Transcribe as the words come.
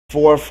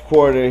Fourth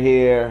quarter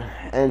here,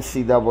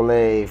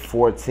 NCAA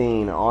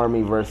 14,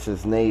 Army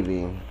versus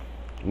Navy.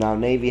 Now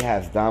Navy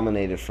has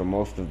dominated for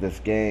most of this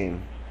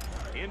game.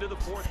 Into the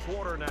fourth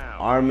quarter now.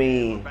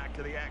 Army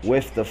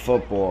with the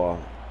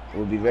football. It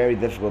would be very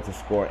difficult to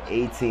score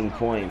 18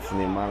 points in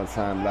the amount of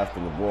time left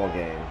in the ball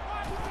game.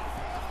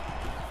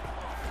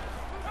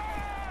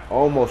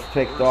 Almost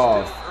picked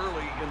off.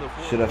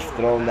 Should have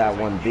thrown that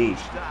one deep.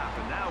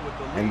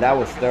 And that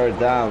was third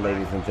down,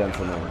 ladies and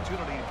gentlemen.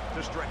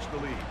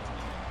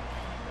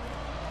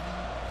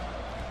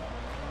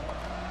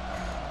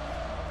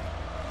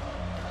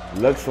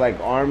 Looks like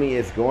Army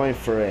is going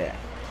for it.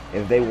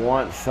 If they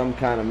want some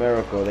kind of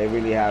miracle, they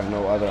really have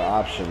no other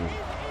option.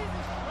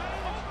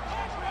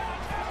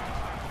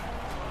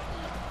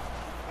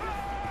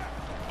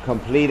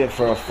 Completed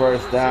for a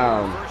first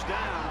down.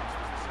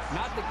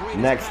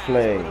 Next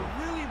play.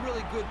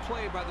 Really good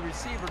play by the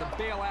receiver to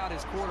bail out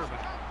his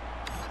quarterback.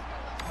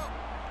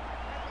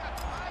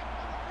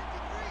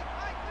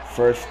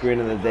 First screen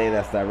of the day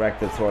that's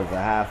directed towards the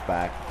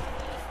halfback.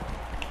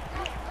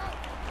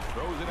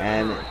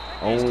 And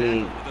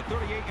only,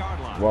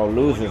 well,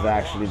 loses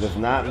actually, does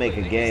not make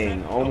a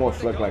gain.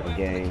 Almost looked like a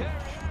gain.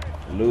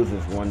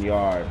 Loses 1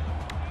 yard.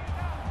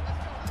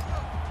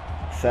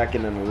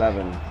 2nd and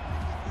 11.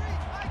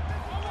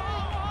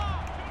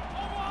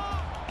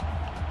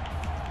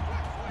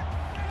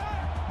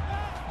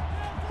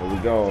 Here we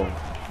go.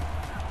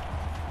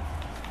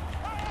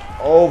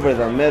 Over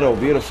the middle,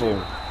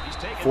 beautiful.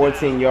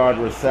 14-yard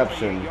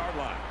reception.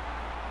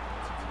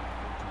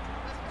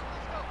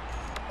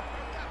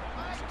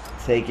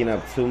 Taking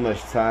up too much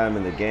time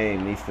in the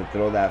game. Needs to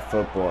throw that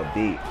football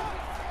deep.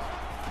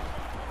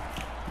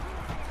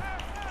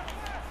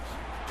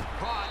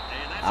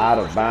 Out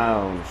of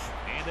bounds.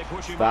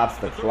 Stops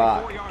the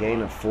clock.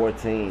 Gain of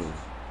 14.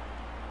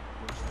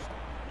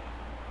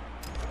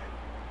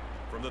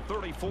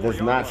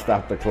 Does not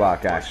stop the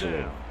clock,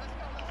 actually.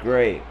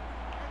 Great.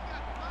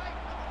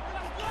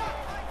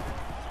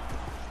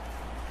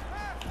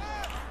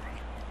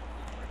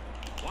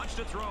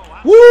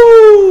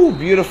 Woo!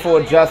 Beautiful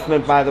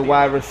adjustment by the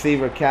wide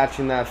receiver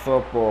catching that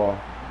football.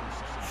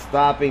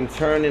 Stopping,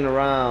 turning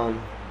around,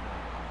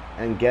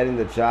 and getting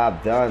the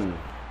job done.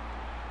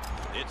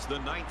 It's the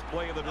 9th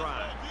play of the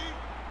drive.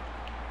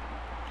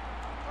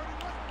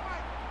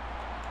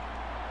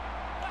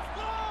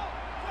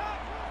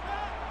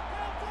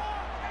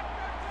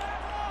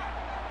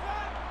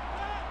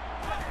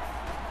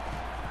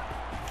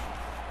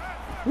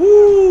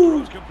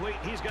 Woo!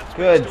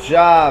 Good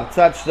job.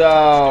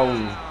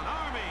 Touchdown.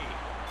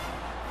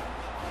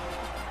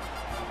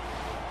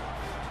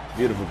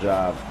 Beautiful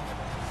job.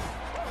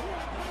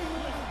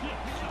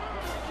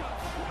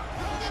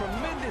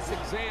 Tremendous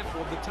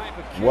example of the type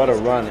of what a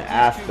run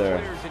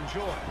after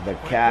the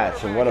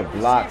catch, and what a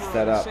block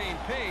set up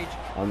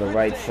on the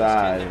right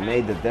side. It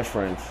made the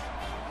difference.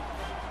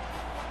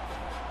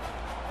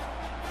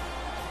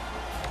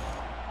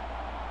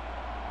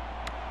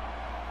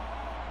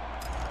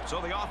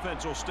 So the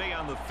offense will stay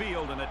on the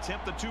field and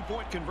attempt the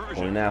 2-point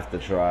conversion. Going after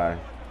try.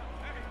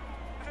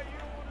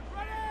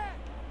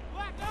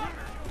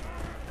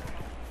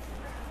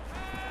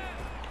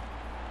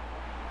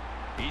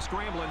 He's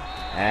scrambling.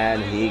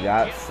 And he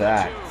got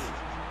sacked.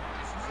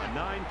 A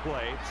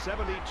 9-play,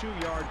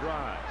 72-yard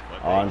drive.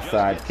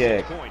 Onside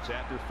kick. Points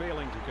after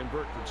failing to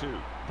convert the 2.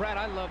 Brad,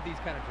 I love these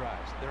kind of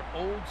drives. They're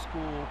old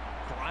school,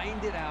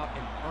 grind it out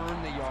and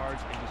earn the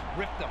yards and just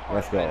rip the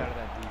heart right out of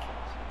that defense.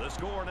 The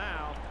score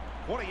now.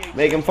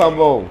 Make him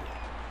fumble.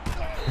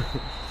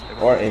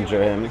 Or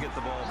injure him.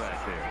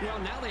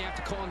 Now they have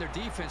to call on their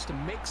defense to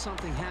make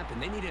something happen.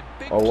 They need a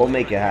big Oh, we'll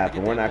make it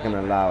happen. We're not going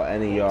to allow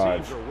any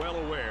yards.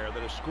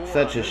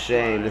 Such a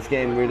shame. This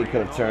game really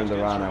could have turned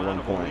around at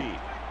one point.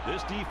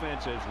 This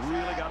defense has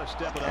really got to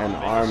step it up. And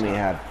Army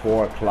had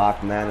poor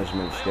clock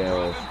management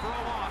skills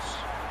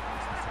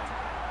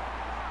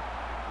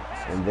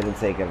and didn't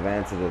take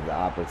advantage of the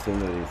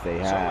opportunities they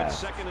had.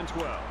 So it's 2nd and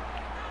 12.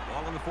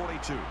 Ball on the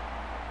 42.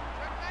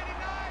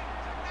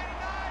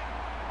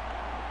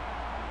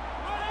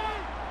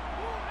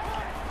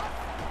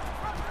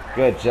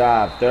 Good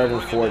job.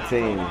 3rd and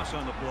 14.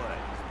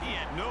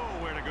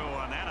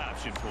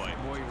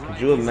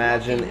 Could you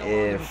imagine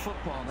if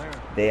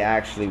they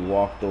actually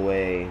walked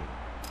away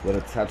with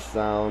a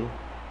touchdown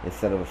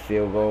instead of a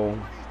field goal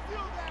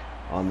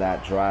on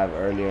that drive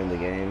earlier in the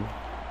game?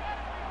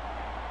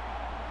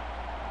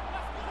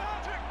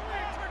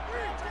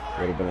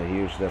 Would have been a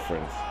huge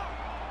difference.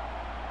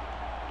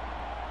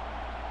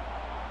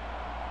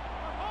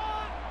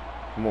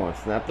 Come on,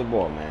 snap the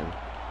ball, man.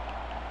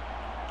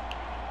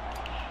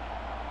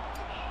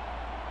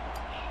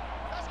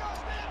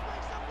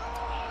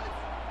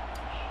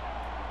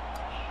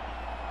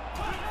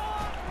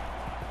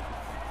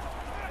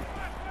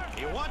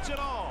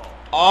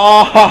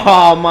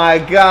 Oh my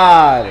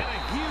God.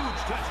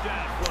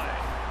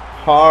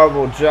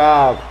 Horrible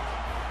job.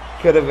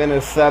 Could have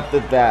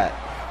intercepted that.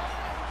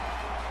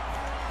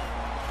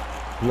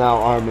 Now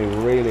Army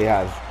really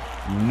has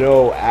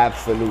no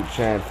absolute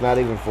chance, not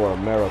even for a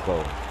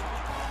miracle.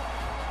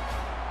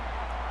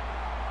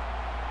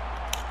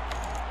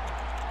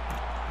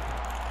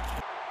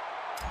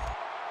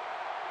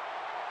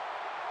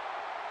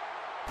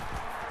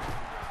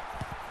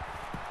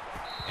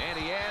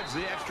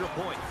 awards the extra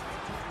point.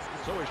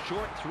 So a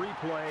short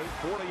 3-play,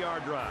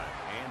 40-yard drive,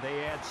 and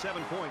they add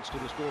 7 points to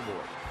the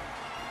scoreboard.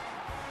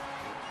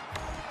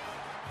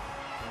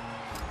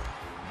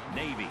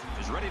 Navy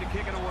is ready to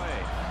kick it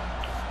away.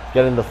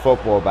 Getting the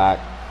football back.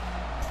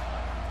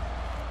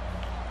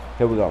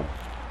 Here we go.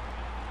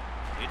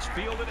 It's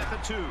fielded at the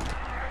 2.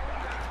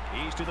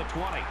 He's to the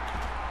 20.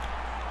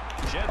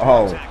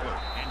 Oh. Tackler,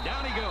 and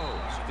down he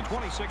goes at the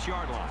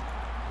 26-yard line.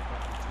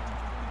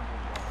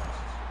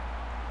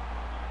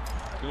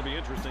 It'll be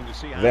interesting to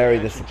see how very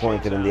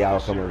disappointed in the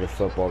outcome of this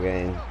football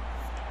game.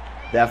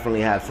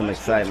 Definitely had some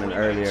excitement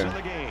earlier.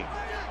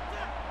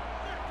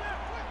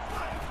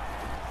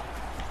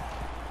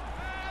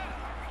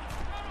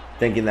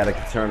 Thinking that it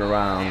could turn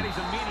around. And he's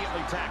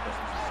immediately tackled.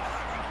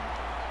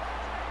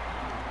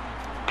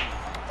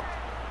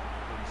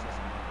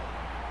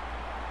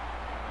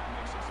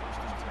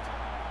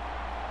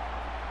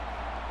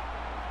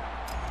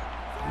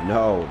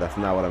 No, that's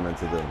not what I meant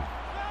to do.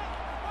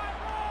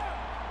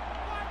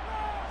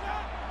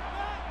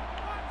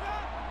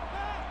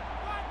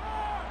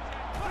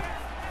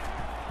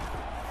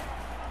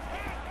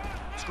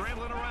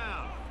 Scrambling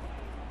around.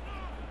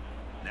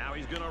 Now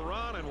he's going to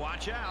run and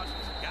watch out.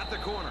 Got the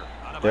corner.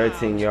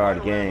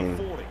 13-yard gain.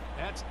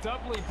 That's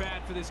doubly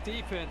bad for this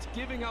defense,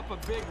 giving up a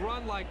big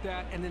run like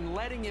that and then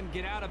letting him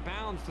get out of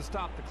bounds to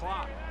stop the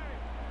clock.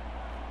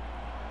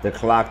 The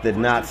clock did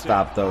not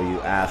stop, though, you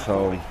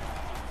asshole.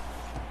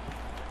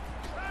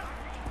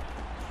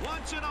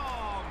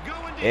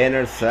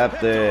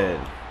 Intercepted.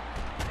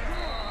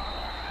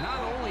 Not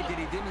only did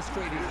he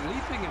demonstrate his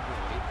leaping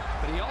ability,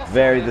 but he also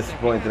very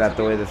disappointed at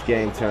the way this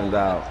game turned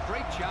out.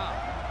 Great job.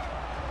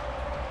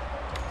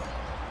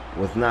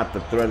 Was not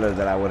the thriller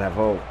that I would have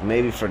hoped.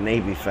 Maybe for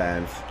Navy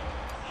fans.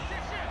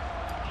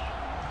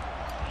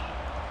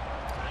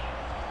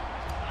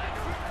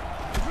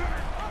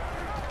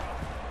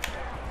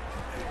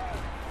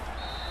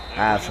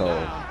 Asshole.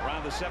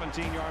 Around the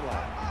 17-yard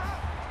line.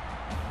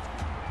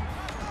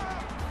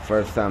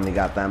 First time he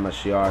got that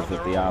much yards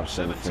with the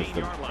option since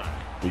the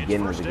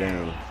beginning of the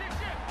game.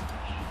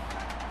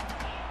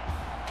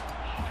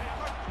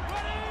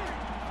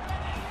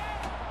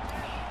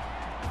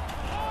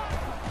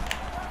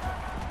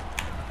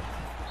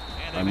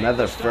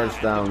 Another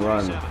first down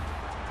run.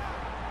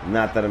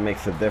 Not that it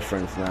makes a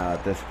difference now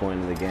at this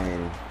point in the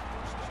game.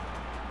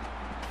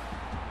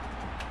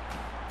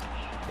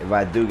 If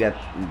I do get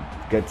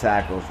good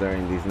tackles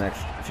during these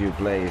next few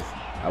plays,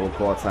 I will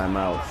call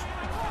timeouts.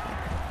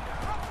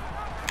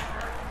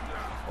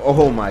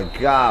 Oh my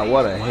God,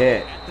 what a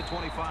hit. At the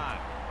 25.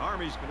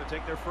 Army's going to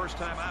take their first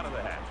time out of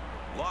the half.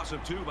 Loss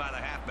of 2 by the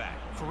halfback.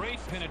 Great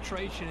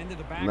penetration into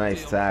the backfield.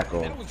 Nice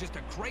tackle. That was just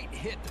a great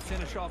hit to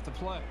finish off the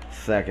play.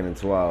 2nd and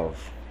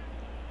 12.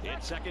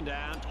 It's 2nd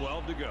down,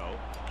 12 to go.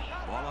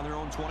 Ball on their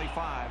own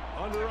 25.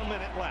 Under a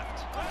minute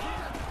left.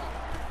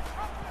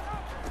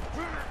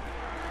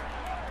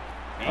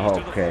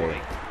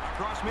 Okay.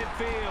 Across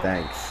midfield.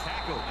 Thanks.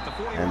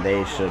 And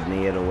they should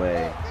knee it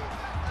away.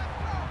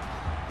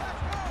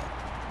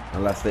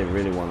 Unless they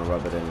really want to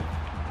rub it in.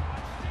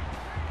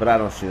 But I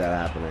don't see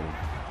that happening.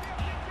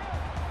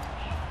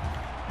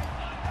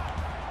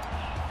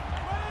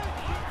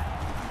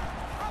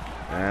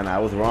 And I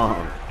was wrong.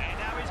 And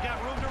now he's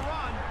got room to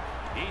run.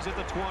 He's at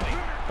the 20.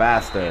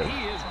 Bastard.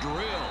 He is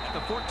drilled at the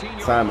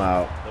 14-yard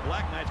Timeout. The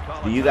Black Knights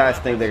call Do you guys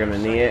think they're going to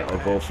knee it or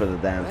go for the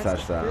damn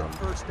touchdown?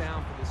 First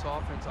down for this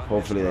offense on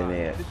Hopefully they knee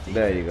it.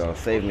 There you go.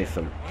 Save me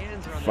some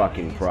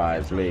fucking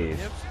pride, please.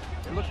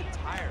 They're looking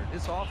tired.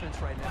 This offense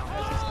right now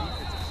has this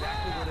defense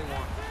exactly where they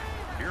want.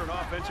 If you're an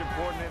offensive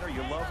coordinator,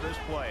 you love this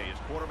play. His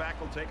quarterback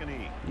will take a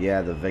knee.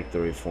 Yeah, the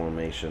victory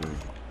formation.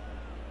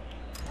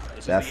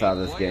 That's how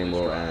this game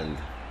will end.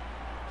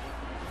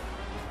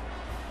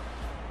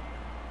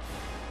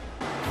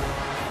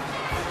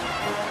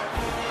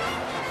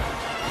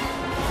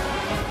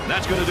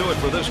 That's going to do it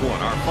for this one.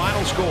 Our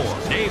final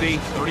score, Navy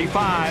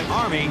 35,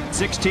 Army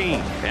 16.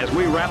 As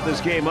we wrap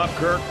this game up,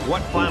 Kirk,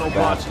 what final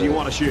thoughts do you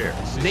want to share?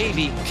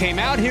 Navy came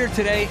out here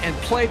today and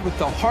played with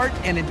the heart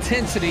and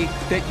intensity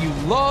that you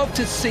love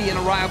to see in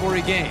a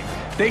rivalry game.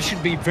 They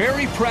should be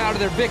very proud of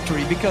their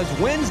victory because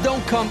wins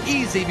don't come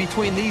easy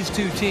between these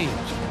two teams.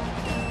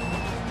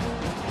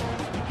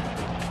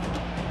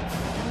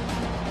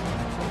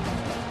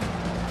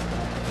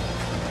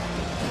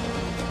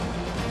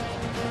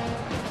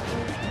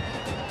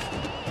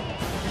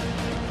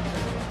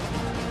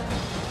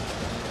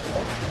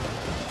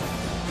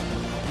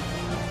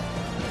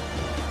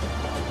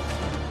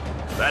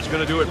 That's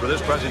going to do it for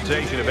this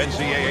presentation of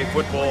NCAA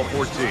Football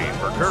 14.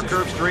 For Kirk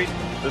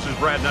Herbstreit, this is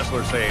Brad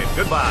Nessler saying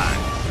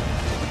goodbye.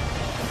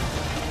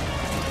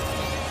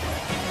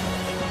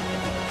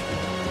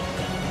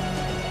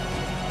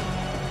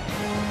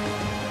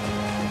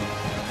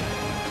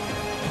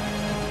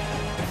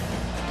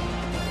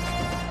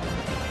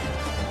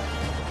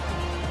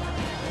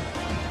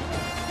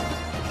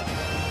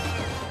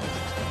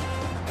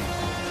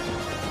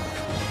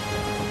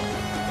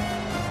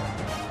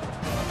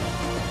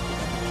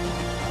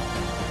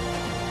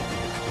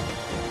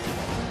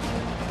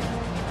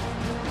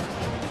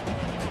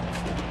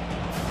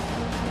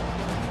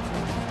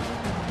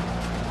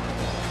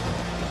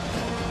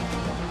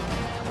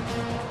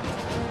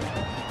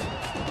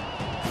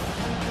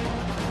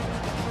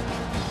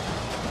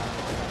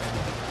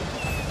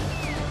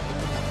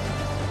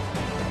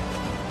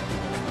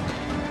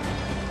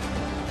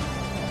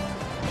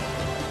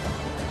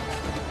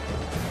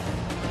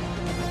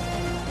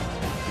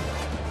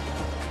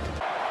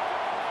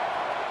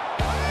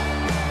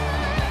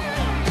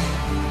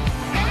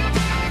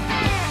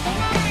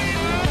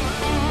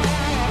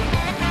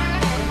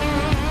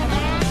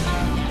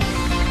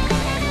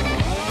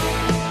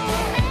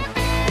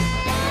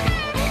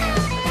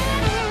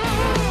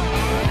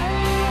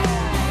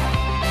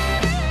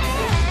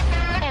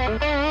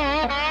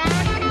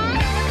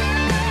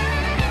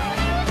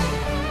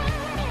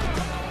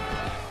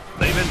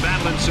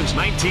 battling since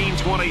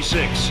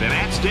 1926. And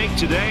at stake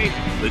today,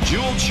 the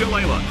Jeweled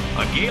Shillelagh,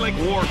 a Gaelic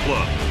war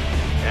club.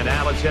 And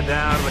now let's head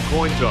down to the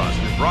coin toss.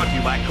 It's brought to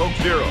you by Coke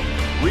Zero.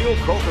 Real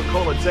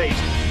Coca-Cola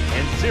taste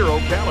and 0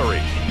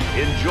 calories.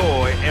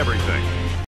 Enjoy everything.